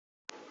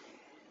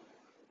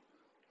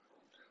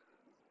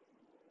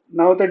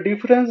Now the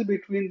difference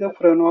between the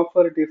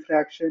Fraunhofer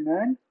diffraction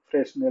and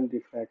Fresnel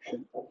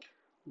diffraction.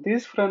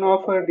 This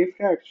Fraunhofer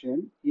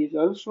diffraction is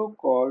also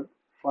called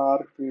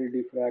far field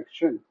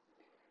diffraction,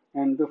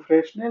 and the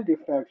Fresnel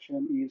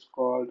diffraction is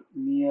called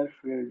near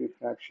field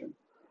diffraction.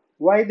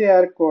 Why they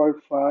are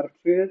called far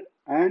field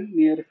and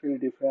near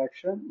field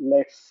diffraction?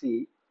 Let's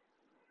see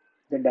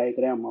the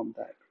diagram of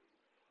that.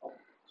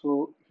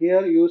 So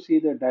here you see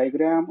the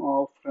diagram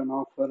of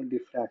Fraunhofer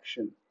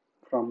diffraction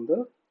from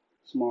the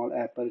small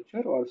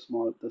aperture or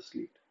small the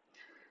slit.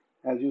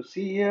 As you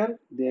see here,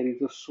 there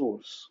is a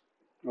source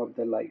of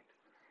the light,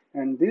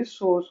 and this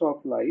source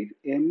of light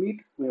emit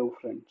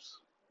wavefronts.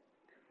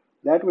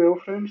 That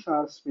wavefronts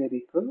are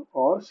spherical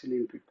or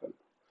cylindrical.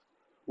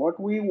 What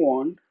we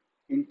want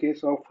in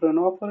case of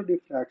Fraunhofer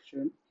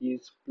diffraction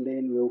is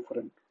plane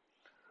wavefront.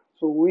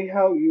 So we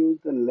have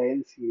used the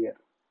lens here.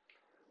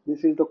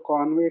 This is the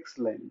convex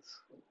lens.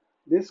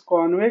 This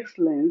convex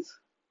lens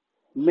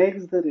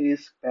makes the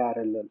rays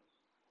parallel,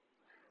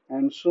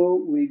 and so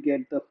we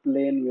get the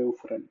plane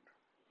wavefront.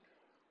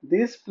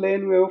 This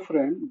plane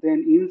wavefront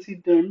then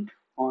incident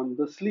on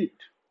the slit.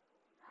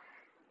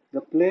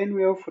 The plane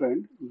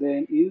wavefront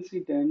then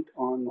incident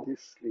on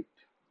this slit.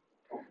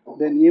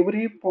 Then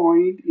every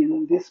point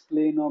in this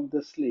plane of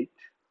the slit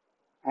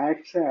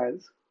acts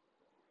as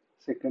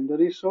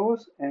secondary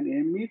source and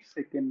emits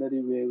secondary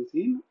waves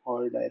in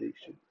all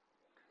directions.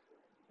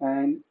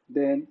 And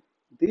then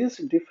these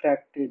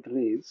diffracted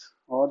rays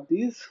or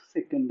these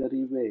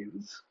secondary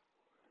waves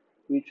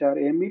which are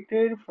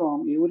emitted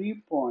from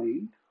every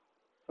point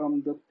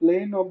from the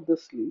plane of the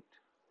slit,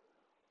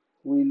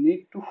 we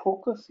need to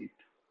focus it.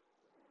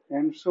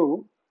 And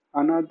so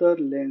another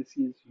lens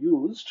is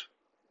used,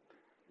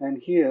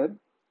 and here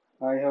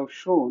I have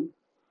shown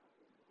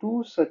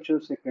two such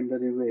a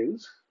secondary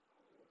waves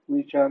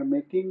which are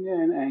making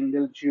an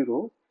angle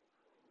 0.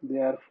 They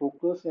are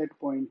focused at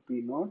point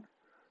P0,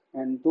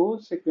 and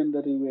those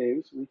secondary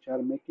waves which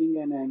are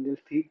making an angle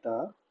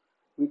theta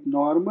with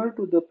normal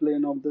to the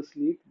plane of the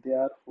slit, they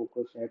are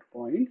focused at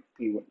point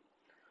P1.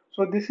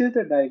 So this is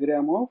the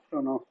diagram of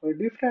Fraunhofer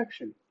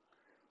diffraction.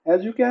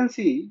 As you can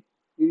see,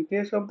 in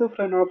case of the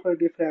Fraunhofer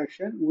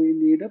diffraction, we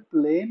need a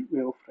plane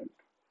wavefront.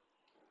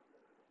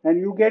 And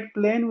you get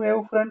plane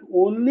wavefront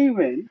only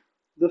when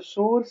the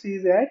source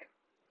is at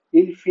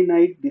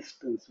infinite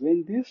distance.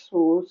 When this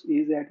source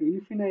is at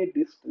infinite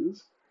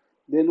distance,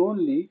 then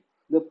only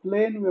the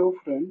plane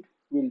wavefront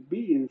will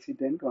be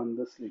incident on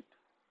the slit.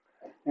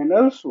 And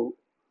also,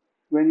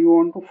 when you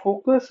want to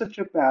focus such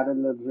a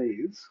parallel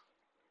rays,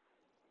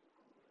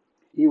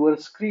 your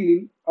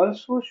screen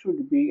also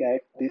should be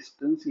at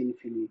distance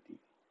infinity.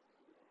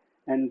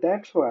 And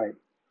that's why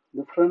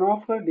the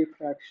Fraunhofer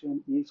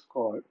diffraction is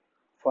called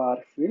far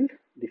field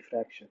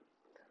diffraction.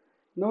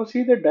 Now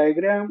see the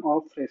diagram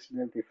of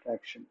Fresnel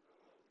diffraction.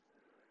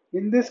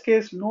 In this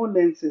case, no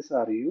lenses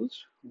are used.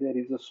 There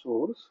is a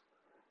source,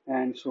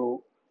 and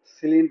so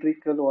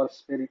cylindrical or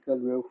spherical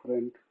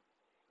wavefront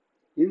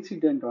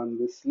incident on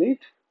the slit.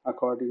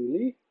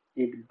 Accordingly,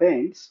 it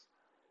bends,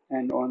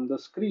 and on the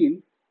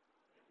screen,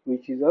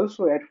 which is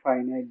also at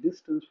finite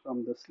distance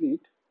from the slit,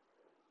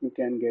 you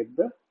can get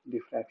the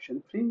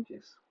diffraction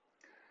fringes.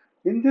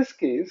 In this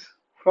case,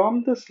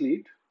 from the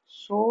slit,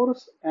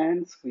 source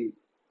and screen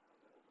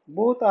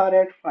both are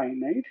at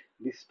finite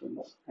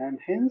distance, and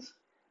hence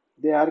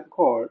they are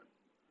called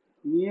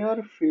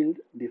near field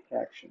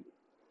diffraction.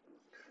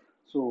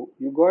 So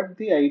you got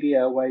the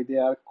idea why they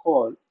are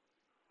called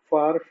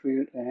far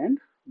field and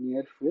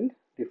near field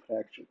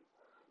diffraction.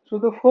 So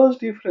the first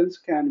difference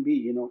can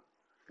be,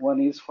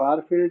 one is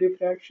far field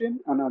diffraction,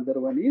 another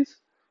one is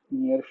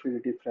near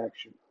field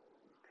diffraction.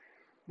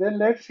 Then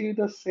let's see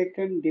the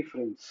second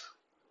difference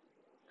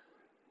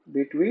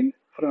between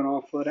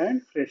Fraunhofer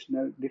and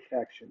Fresnel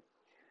diffraction.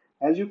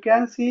 As you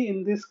can see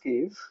in this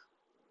case,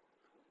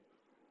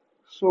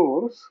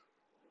 source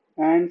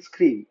and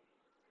screen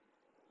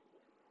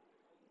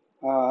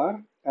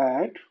are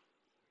at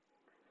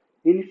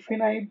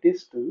infinite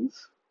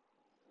distance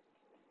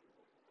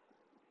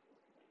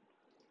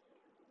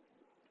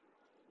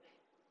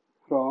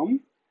from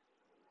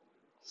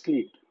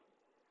slit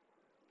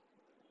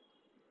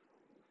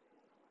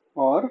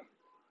or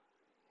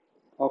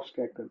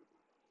obstacle.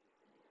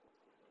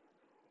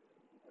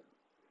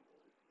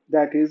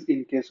 That is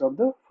in case of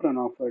the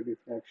Fraunhofer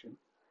diffraction.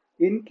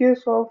 In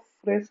case of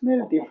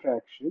Fresnel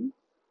diffraction,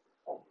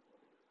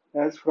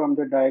 as from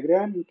the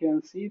diagram you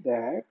can see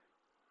that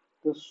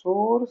the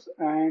source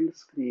and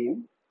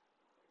screen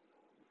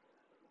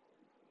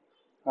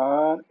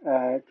are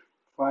at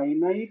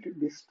finite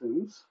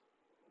distance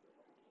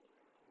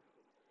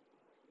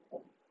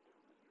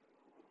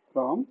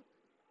from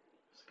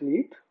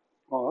slit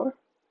or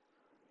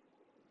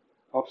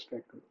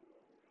obstacle.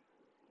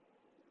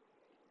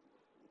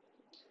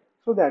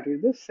 So that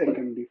is the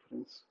second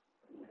difference.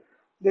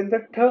 Then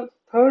the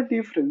third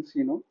difference,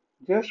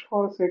 just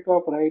for sake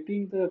of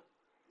writing the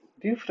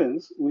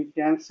difference, we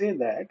can say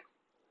that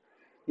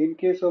in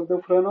case of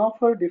the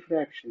Fraunhofer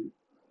diffraction,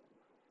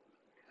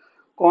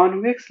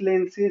 convex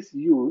lenses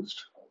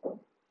used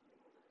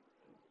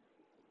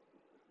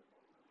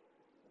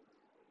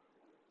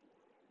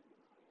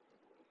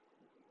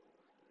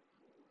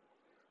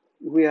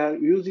we are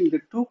using the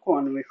two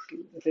convex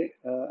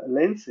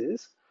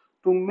lenses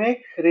to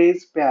make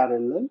rays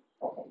parallel,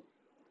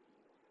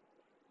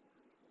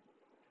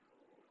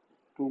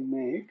 to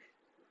make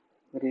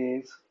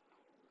rays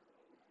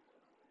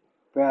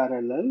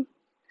parallel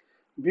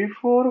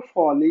before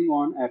falling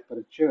on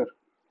aperture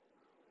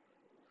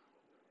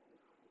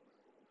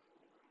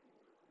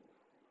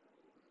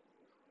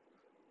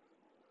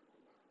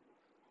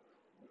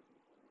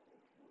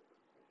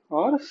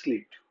or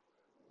slit,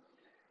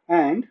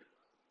 and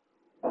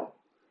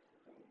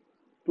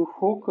to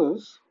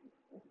focus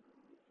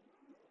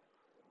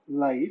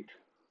light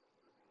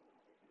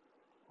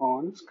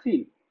on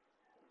screen.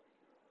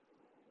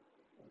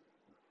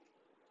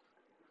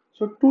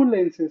 So two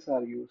lenses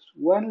are used.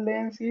 One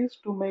lens is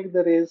to make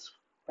the rays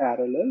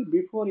parallel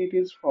before it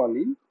is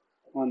falling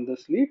on the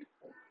slit,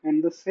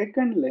 and the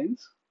second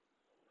lens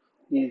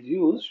is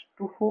used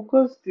to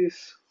focus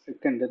these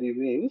secondary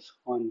waves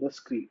on the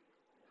screen.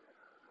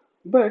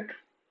 But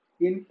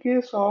in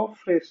case of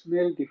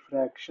Fresnel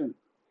diffraction,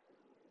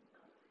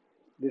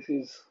 this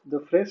is the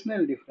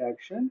Fresnel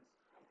diffraction,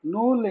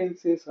 no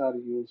lenses are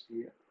used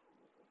here.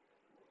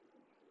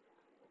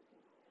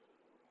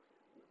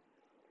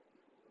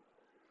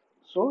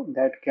 So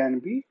that can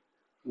be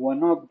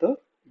one of the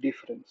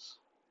difference.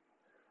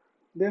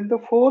 Then the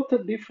fourth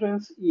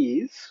difference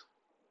is,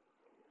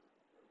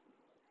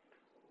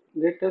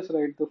 let us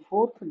write the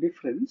fourth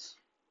difference.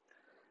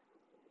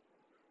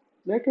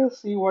 Let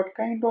us see what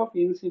kind of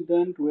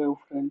incident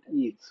wavefront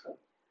is.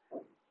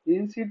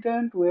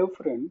 Incident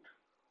wavefront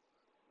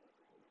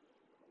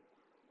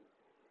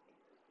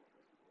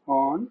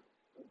on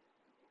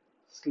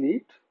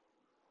slit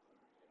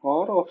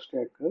or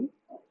obstacle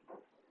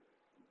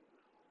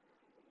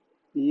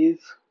is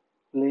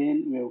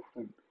plane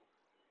wavefront.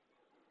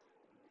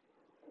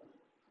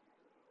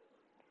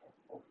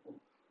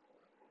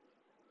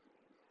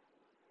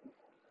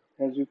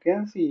 As you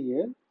can see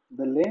here,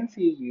 the lens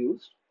is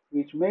used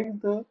which makes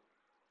the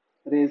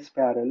rays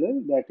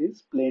parallel, that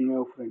is plane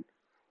wavefront,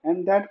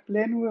 and that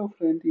plane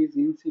wavefront is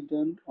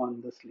incident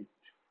on the slit.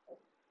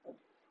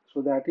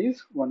 So that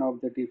is one of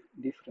the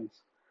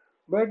difference.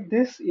 But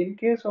this, in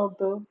case of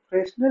the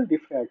Fresnel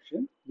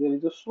diffraction, there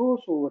is a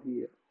source over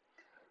here.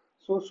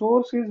 So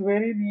source is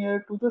very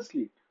near to the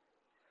slit.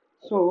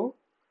 So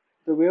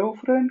the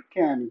wavefront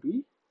can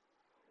be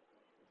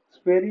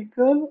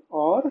spherical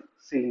or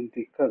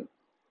cylindrical.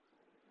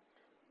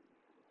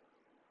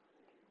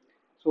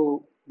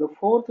 So the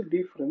fourth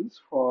difference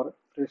for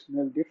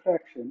Fresnel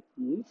diffraction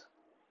is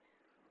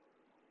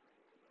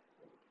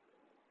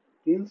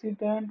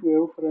incident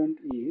wavefront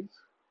is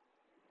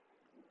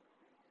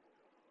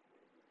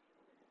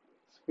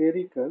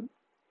spherical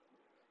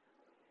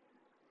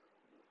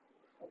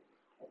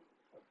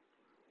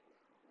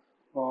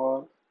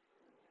or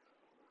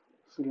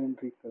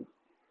cylindrical.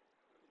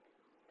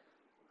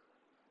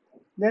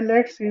 Then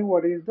let's see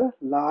what is the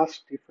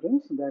last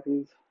difference, that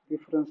is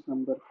difference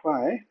number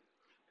 5.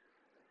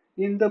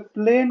 In the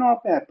plane of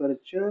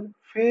aperture,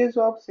 phase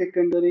of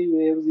secondary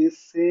waves is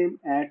same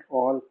at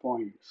all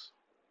points.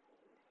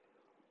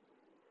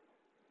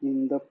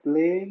 In the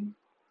plane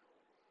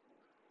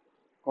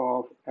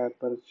of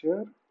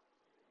aperture,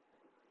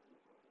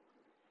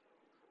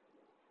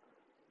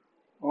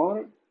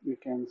 or we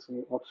can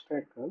say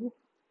obstacle,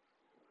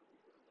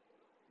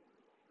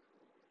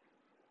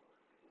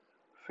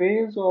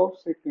 phase of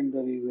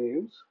secondary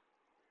waves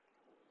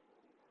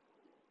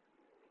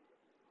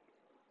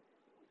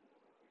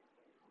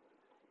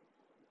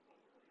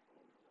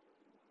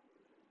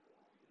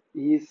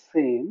is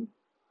same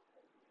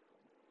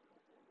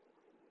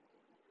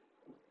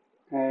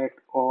at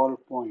all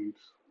points.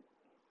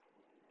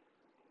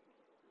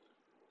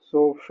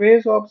 So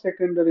phase of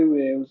secondary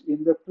waves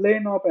in the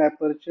plane of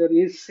aperture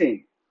is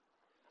same.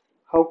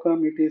 How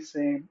come it is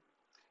same?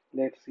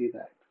 Let's see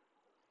that.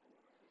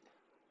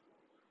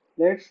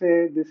 Let's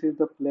say this is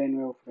the plane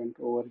wavefront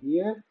over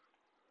here.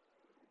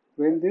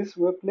 When this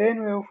plane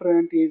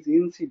wavefront is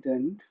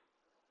incident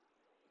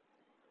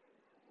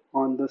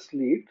on the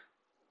slit,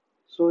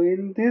 so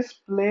in this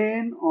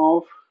plane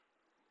of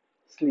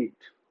slit,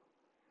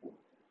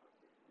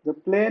 the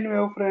plane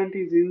wavefront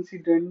is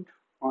incident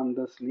on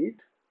the slit.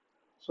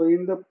 So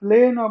in the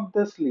plane of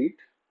the slit,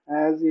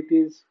 as it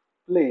is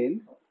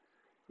plane,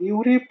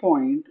 every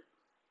point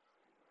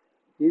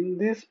in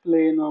this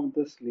plane of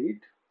the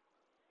slit,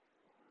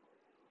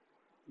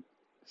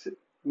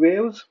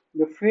 waves,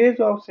 the phase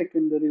of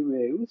secondary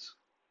waves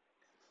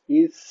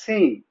is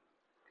same.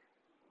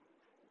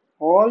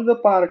 All the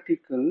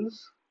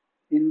particles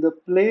in the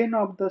plane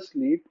of the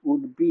slit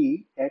would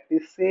be at the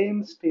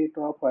same state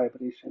of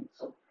vibrations.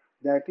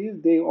 That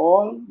is, they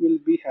all will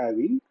be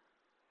having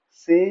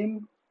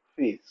same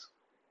phase.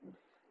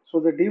 So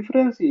the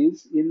difference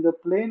is in the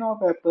plane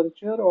of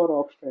aperture or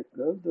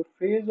obstacle, the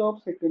phase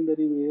of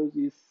secondary waves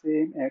is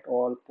same at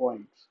all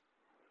points.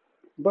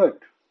 But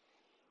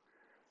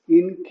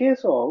in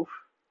case of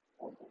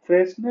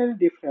Fresnel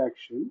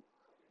diffraction,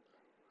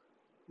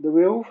 the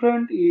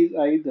wavefront is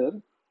either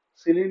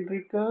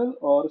cylindrical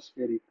or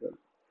spherical,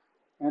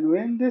 And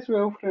when this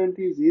wavefront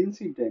is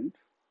incident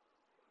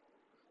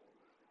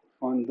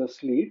on the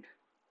slit,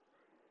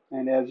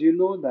 and as you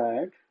know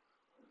that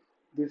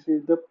this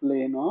is the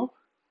plane of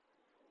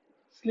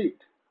slit.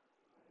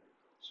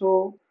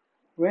 So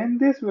when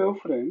this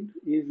wavefront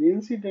is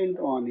incident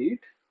on it,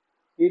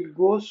 it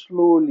goes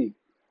slowly.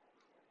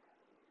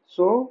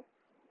 So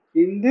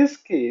in this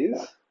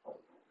case,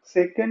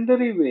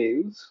 secondary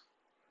waves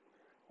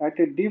at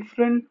a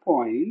different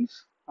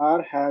points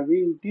are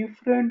having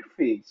different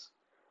phase.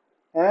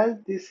 As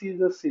this is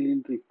a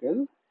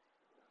cylindrical,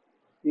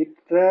 it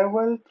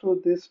travels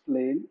through this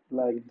plane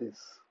like this.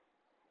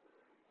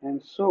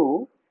 And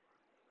so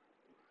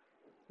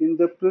in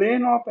the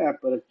plane of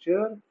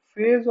aperture,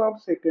 phase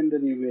of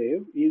secondary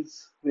waves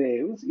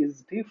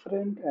is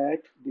different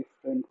at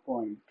different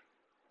point.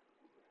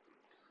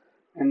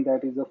 And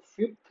that is a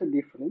fifth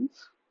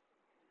difference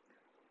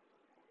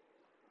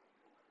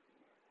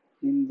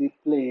in the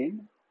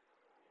plane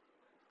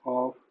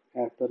of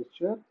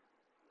aperture.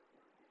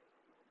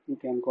 You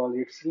can call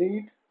it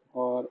slit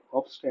or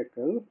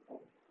obstacle.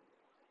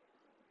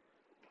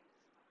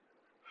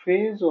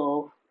 Phase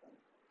of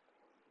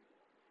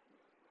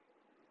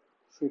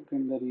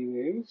secondary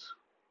waves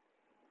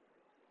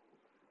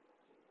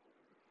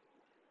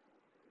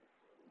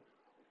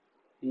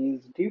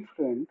is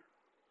different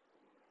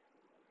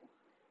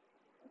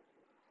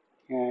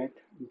at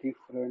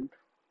different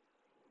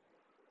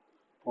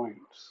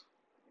points.